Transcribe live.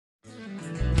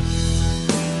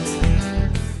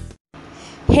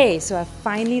Hey, so I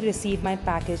finally received my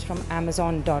package from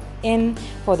Amazon.in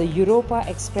for the Europa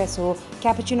Espresso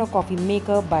Cappuccino Coffee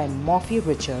Maker by Morphy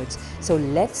Richards. So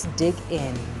let's dig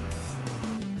in.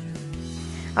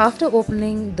 After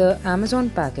opening the Amazon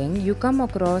packing, you come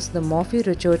across the Morphy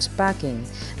Richards packing.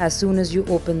 As soon as you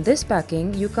open this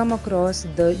packing, you come across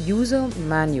the user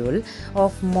manual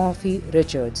of Morphy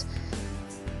Richards.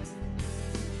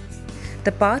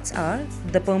 The parts are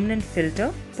the permanent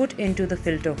filter put into the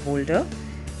filter holder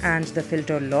and the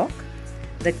filter lock,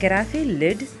 the carafe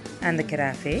lid and the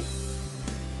carafe,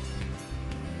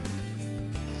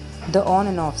 the on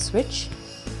and off switch,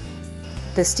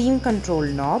 the steam control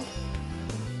knob,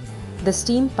 the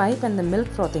steam pipe and the milk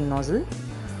frothing nozzle,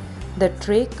 the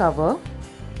tray cover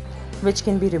which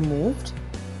can be removed,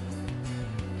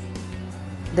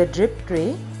 the drip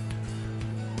tray,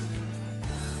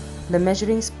 the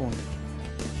measuring spoon.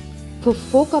 For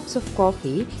 4 cups of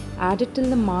coffee, add it till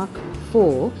the mark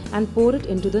 4 and pour it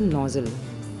into the nozzle.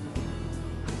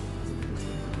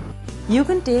 You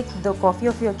can take the coffee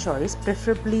of your choice,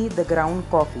 preferably the ground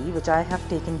coffee, which I have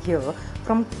taken here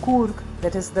from Coorg,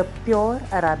 that is the pure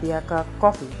Arabica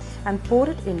coffee, and pour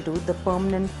it into the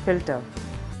permanent filter.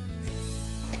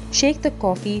 Shake the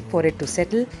coffee for it to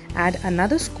settle. Add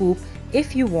another scoop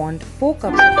if you want 4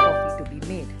 cups of coffee to be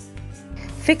made.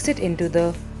 Fix it into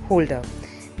the holder.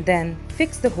 Then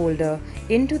fix the holder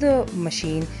into the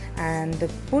machine and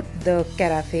put the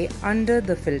carafe under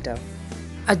the filter.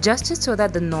 Adjust it so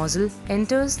that the nozzle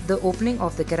enters the opening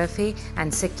of the carafe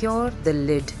and secure the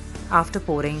lid after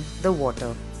pouring the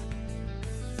water.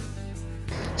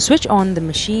 Switch on the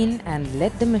machine and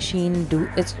let the machine do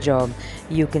its job.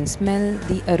 You can smell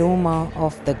the aroma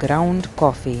of the ground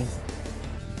coffee.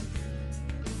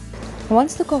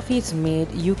 Once the coffee is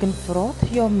made, you can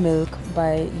froth your milk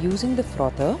by using the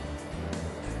frother.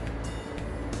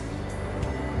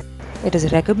 It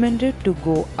is recommended to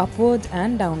go upwards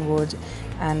and downwards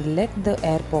and let the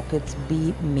air pockets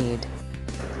be made.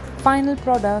 Final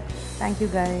product. Thank you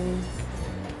guys.